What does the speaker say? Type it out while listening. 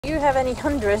have any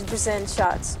 100%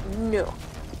 shots? No.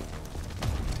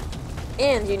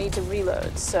 And you need to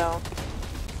reload, so...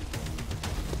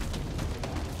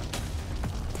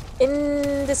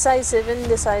 Indecisive,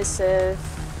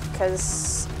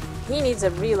 because he needs a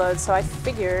reload, so I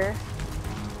figure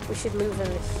we should move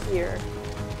him here.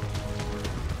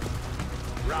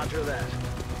 Roger that.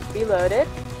 Reload it.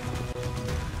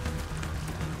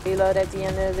 Reload at the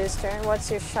end of this turn. What's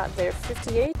your shot there?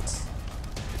 58?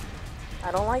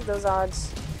 I don't like those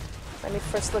odds. Let me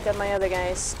first look at my other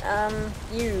guys.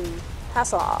 You.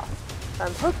 Hasselhoff.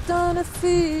 I'm hooked on a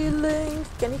feeling.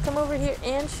 Can you come over here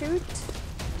and shoot?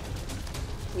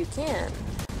 You can.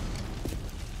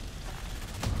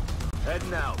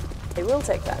 Heading out. They will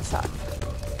take that shot.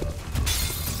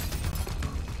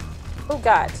 Oh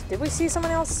god, did we see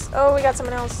someone else? Oh, we got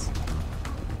someone else.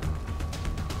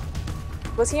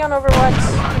 Was he on Overwatch?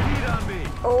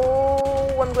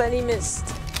 Oh, I'm glad he missed.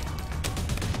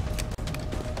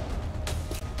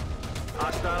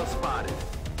 Hostile spotted.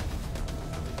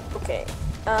 Okay,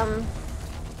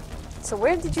 so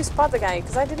where did you spot the guy?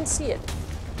 Because I didn't see it.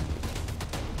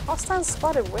 Hostile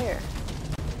spotted where?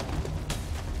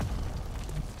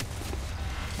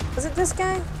 Was it this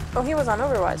guy? Oh, he was on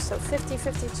Overwatch, so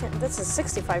 50-50 chance. That's a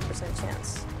 65%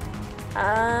 chance.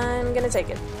 I'm gonna take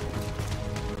it.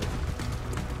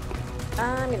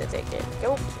 I'm gonna take it.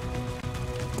 Go.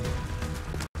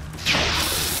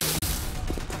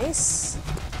 Nice.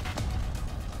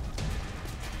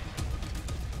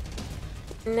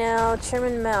 Now,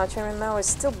 Chairman Mao. Chairman Mao is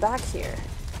still back here.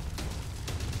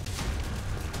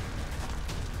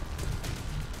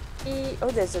 Oh,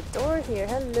 there's a door here.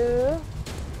 Hello.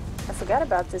 I forgot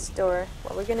about this door.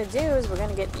 What we're gonna do is we're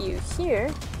gonna get you here.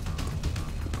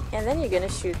 And then you're gonna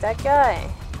shoot that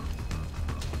guy.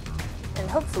 And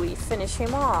hopefully finish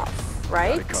him off,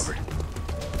 right? Got it covered.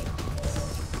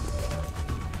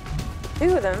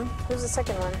 Two of them. Who's the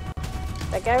second one?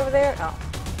 That guy over there? Oh,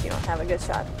 you don't have a good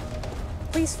shot.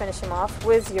 Please finish him off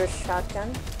with your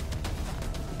shotgun.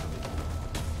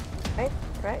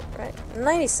 Right.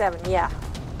 97, yeah.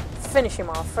 Finish him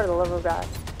off, for the love of God.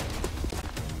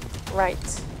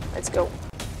 Right, let's go.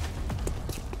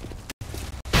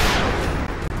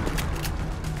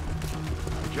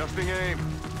 Adjusting aim.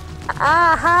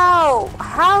 Ah, how?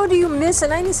 How do you miss a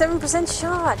 97%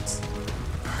 shot?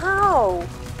 How?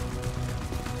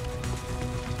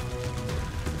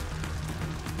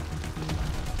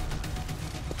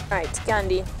 Alright,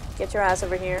 Gandhi, get your ass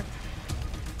over here.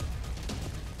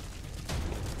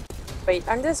 Wait,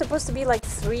 aren't there supposed to be like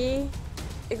 3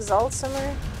 exalts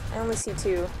somewhere? I only see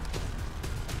 2.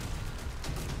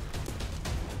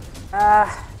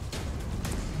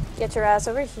 Get your ass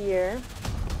over here.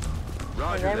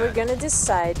 Roger And then that. we're gonna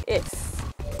decide if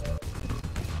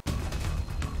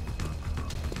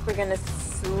we're gonna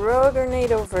throw a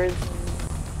grenade over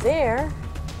there.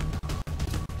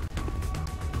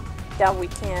 That we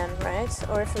can, right?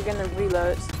 Or if we're gonna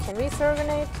reload. Can we throw a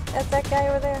grenade at that guy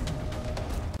over there?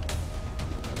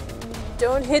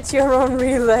 Don't hit your own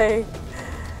relay.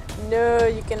 No,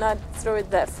 you cannot throw it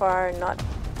that far. Not.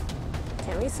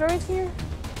 Can we throw it here?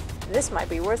 This might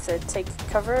be worth it. Take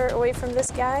cover away from this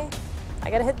guy.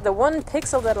 I gotta hit the 1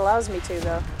 pixel that allows me to,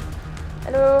 though.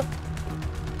 Hello.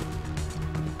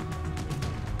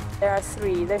 There are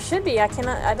 3. There should be. I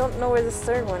don't know where the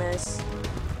 3rd one is.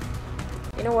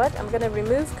 You know what? I'm gonna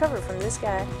remove cover from this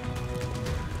guy.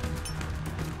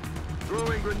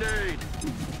 Throwing grenade.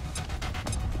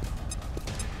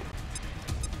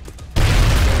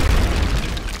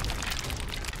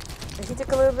 He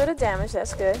took a little bit of damage,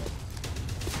 that's good.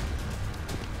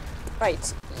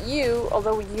 Right, you,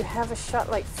 although you have a shot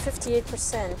like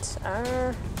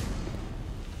 58%,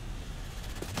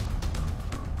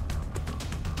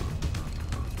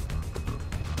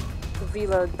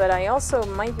 reload, but I also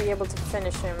might be able to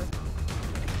finish him.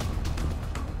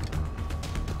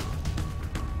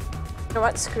 You know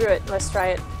what, screw it, let's try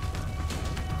it.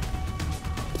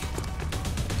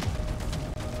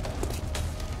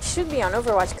 Should be on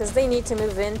Overwatch because they need to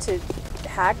move in to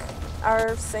hack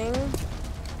our thing.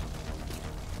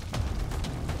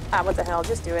 Ah, what the hell,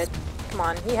 just do it. Come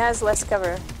on, he has less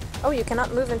cover. Oh, you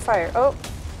cannot move and fire. Oh.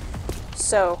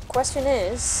 So, question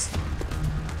is,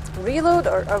 reload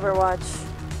or Overwatch?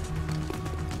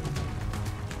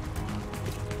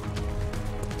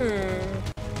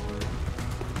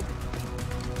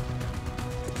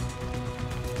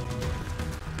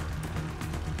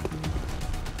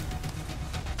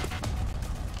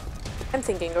 I'm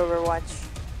thinking Overwatch.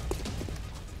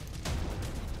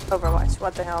 Overwatch,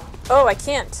 what the hell? Oh, I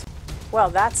can't! Well,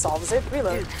 that solves it.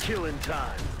 Reload. It's killing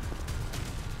time.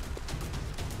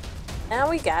 Now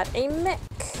we got a mech.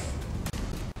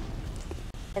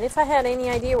 And if I had any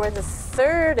idea where the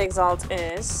third exalt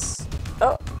is...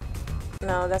 Oh!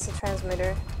 No, that's a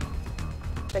transmitter.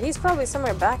 But he's probably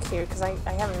somewhere back here, because I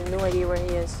have no idea where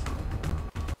he is.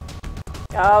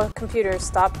 Oh, computer,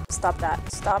 stop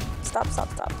that. Stop.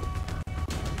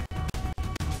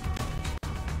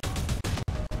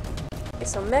 Okay,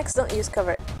 so mechs don't use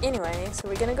cover anyway, so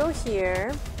we're gonna go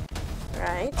here.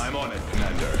 Right. I'm on it,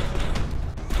 Commander.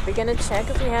 We're gonna check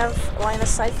if we have line of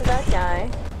sight for that guy.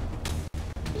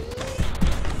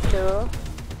 Hello.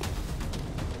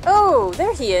 Oh,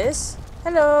 there he is.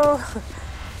 Hello.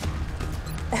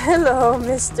 Hello,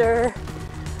 mister.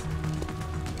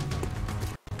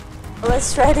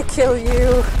 Let's try to kill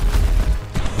you.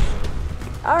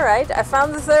 Alright, I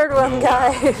found the third one,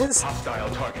 guys. Hostile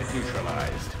target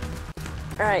neutralized.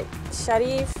 Alright,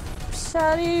 Sharif,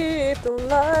 don't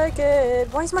like it.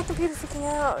 Why is my computer freaking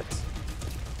out?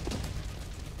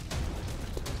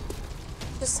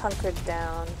 Just hunkered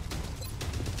down.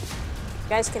 You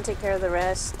guys can take care of the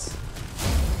rest.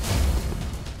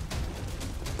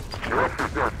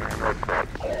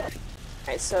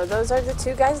 Alright, so those are the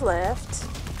two guys left.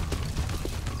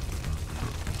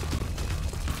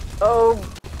 Oh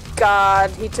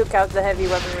god, he took out the heavy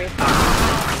weaponry.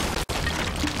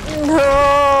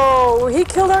 No! He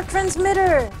killed our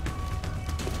transmitter!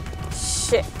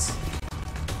 Shit.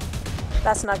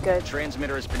 That's not good. The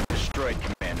transmitter has been destroyed,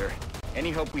 Commander.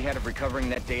 Any hope we had of recovering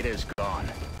that data is gone.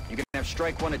 You can have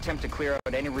Strike 1 attempt to clear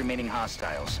out any remaining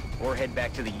hostiles, or head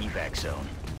back to the evac zone.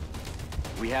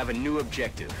 We have a new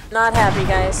objective. Not happy,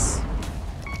 guys.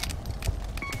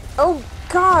 Oh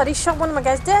god, he shot one of my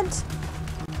guys dead!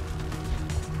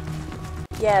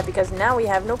 Yeah, because now we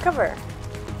have no cover.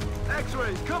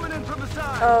 X-rays coming in from the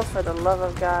side. Oh, for the love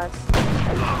of God.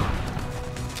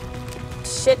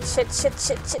 Shit.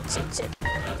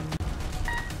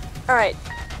 Alright.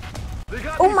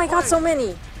 Oh my god, so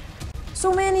many!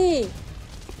 So many!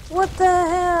 What the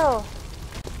hell?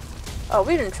 Oh,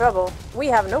 we're in trouble. We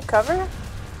have no cover?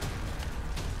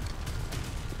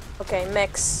 Okay,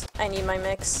 mechs. I need my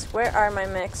mechs. Where are my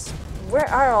mechs? Where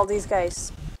are all these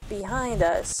guys? Behind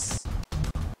us.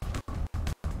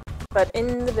 But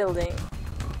in the building.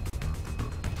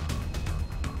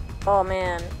 Oh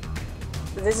man.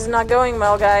 This is not going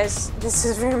well, guys. This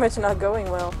is very much not going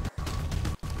well.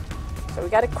 So we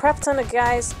got a crap ton of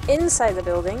guys inside the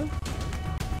building.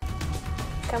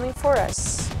 Coming for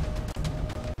us.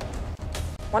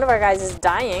 One of our guys is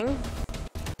dying.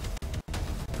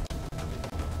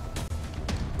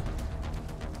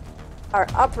 Our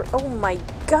oh my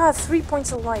god, 3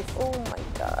 points of life. Oh my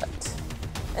god.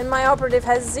 And my operative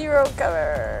has 0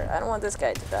 cover. I don't want this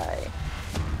guy to die.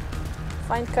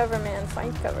 Find cover, man.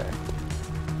 Find cover.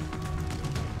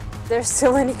 There's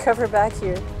still any cover back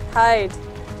here. Hide.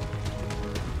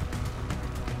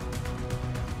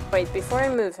 Wait, before I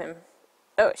move him.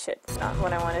 Oh shit, not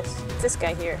what I wanted. This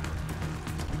guy here.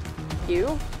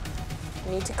 You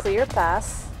need to clear a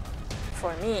path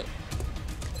for me.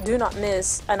 Do not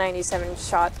miss a 97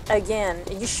 shot again.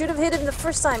 You should have hit him the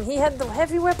first time. He had the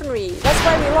heavy weaponry. That's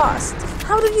why we lost.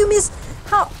 How did you miss?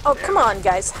 How? Oh, come on,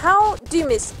 guys. How do you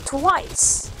miss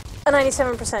twice a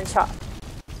 97% shot?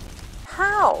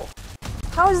 How?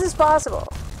 How is this possible?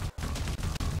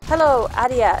 Hello,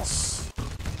 Adiash.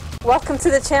 Welcome to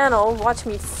the channel. Watch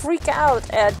me freak out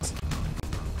at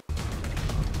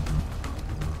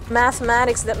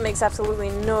mathematics that makes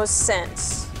absolutely no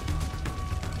sense.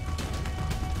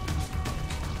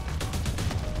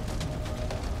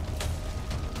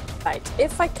 Right,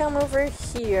 if I come over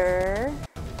here...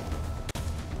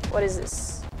 What is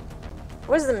this?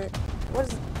 What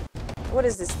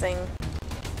is this thing?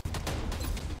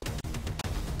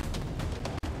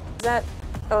 Is that...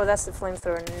 Oh, that's the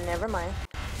flamethrower. Never mind.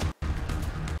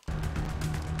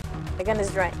 The gun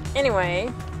is dry.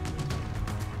 Anyway...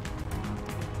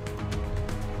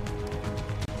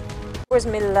 Where's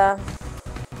Milla?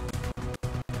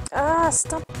 Ah,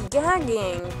 stop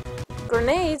gagging!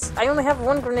 Grenades? I only have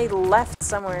one grenade left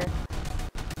somewhere.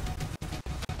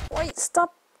 Wait,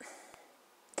 stop!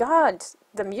 God,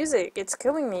 the music, it's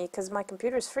killing me because my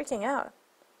computer's freaking out.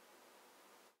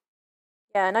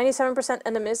 Yeah, 97%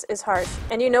 and the miss is harsh.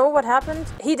 And you know what happened?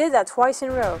 He did that twice in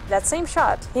a row. That same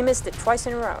shot, he missed it twice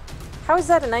in a row. How is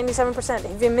that a 97%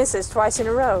 if he misses twice in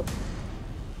a row?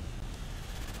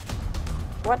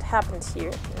 What happened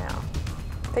here now?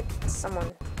 Pick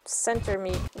someone. Center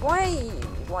me. Why?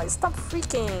 Stop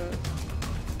freaking.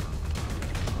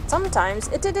 Sometimes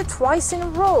it did it twice in a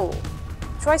row.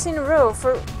 Twice in a row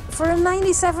for a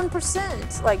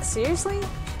 97%. Like, seriously?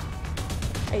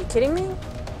 Are you kidding me?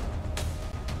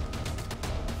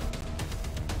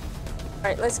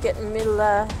 Alright, let's get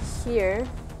Milla here.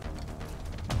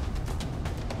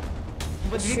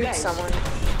 shoot someone.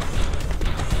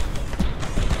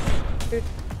 Shoot.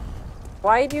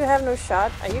 Why do you have no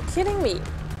shot? Are you kidding me?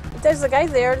 There's a guy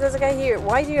there, there's a guy here.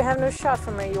 Why do you have no shot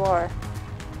from where you are?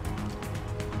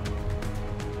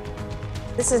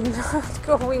 This is not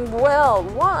going well.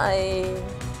 Why?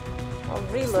 I'll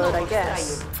reload, I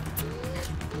guess.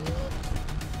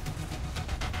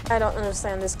 I don't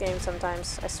understand this game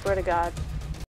sometimes. I swear to God.